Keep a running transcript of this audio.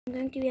I'm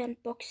going to be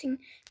unboxing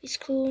these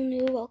cool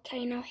new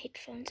volcano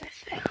headphones I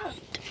found.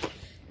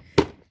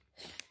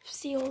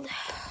 Sealed.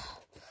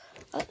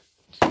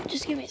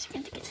 Just give me a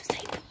second to get this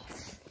tape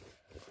off.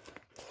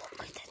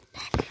 Look at that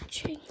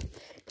packaging.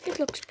 It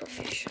looks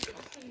professional.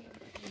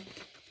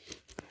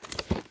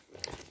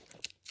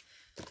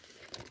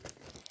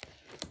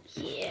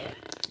 Yeah.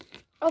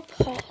 I'll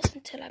pause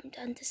until I'm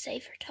done to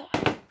save her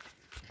time.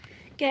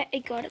 Yeah, I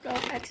got it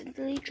off. I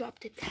accidentally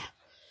dropped it.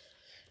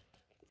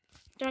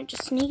 Don't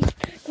just sneeze.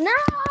 No!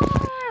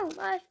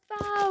 My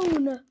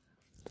phone!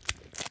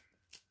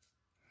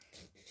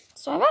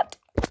 So what?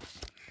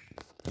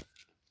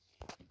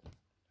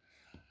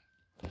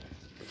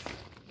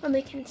 Well,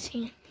 they can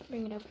see.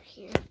 Bring it over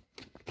here.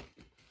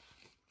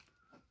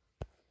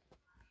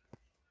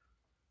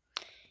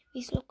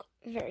 These look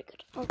very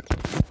good.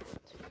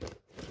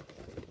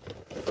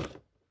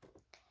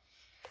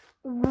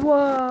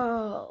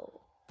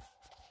 Whoa!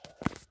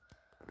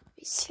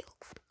 These feel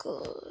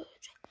good.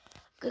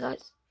 Okay,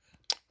 guys.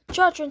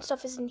 Charger and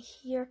stuff is in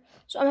here,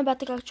 so I'm about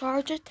to go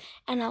charge it,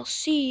 and I'll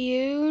see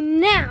you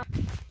now.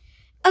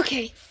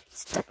 Okay,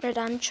 they're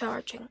done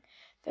charging.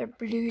 They're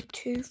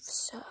Bluetooth,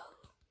 so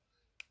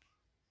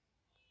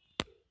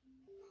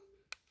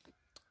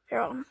they're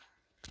on. I'm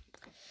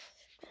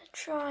gonna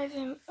try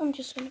them. I'm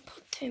just gonna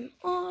put them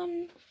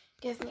on.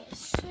 Give me a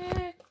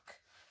sec.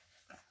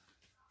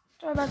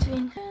 They're about to be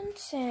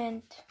intense,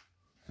 and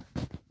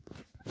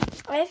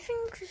I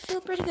think they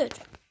feel pretty good.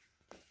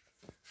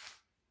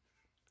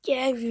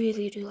 Yeah, I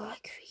really do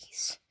like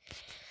these.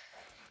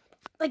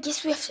 I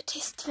guess we have to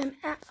test them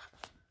out.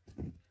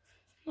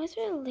 Why is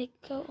there a leg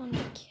go on the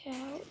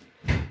couch?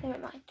 Never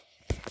mind.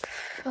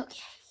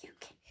 Okay, you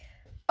can.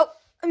 Oh,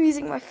 I'm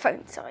using my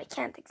phone, so I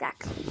can't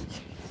exactly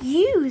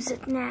use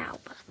it now,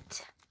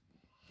 but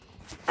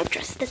I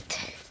trust it.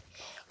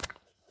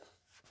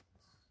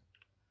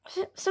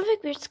 Something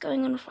weird's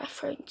going on with my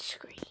phone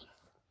screen.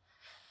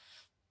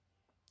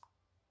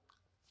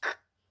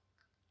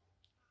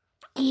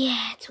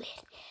 Yeah, it's weird.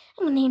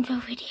 I'm gonna end the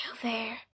video there.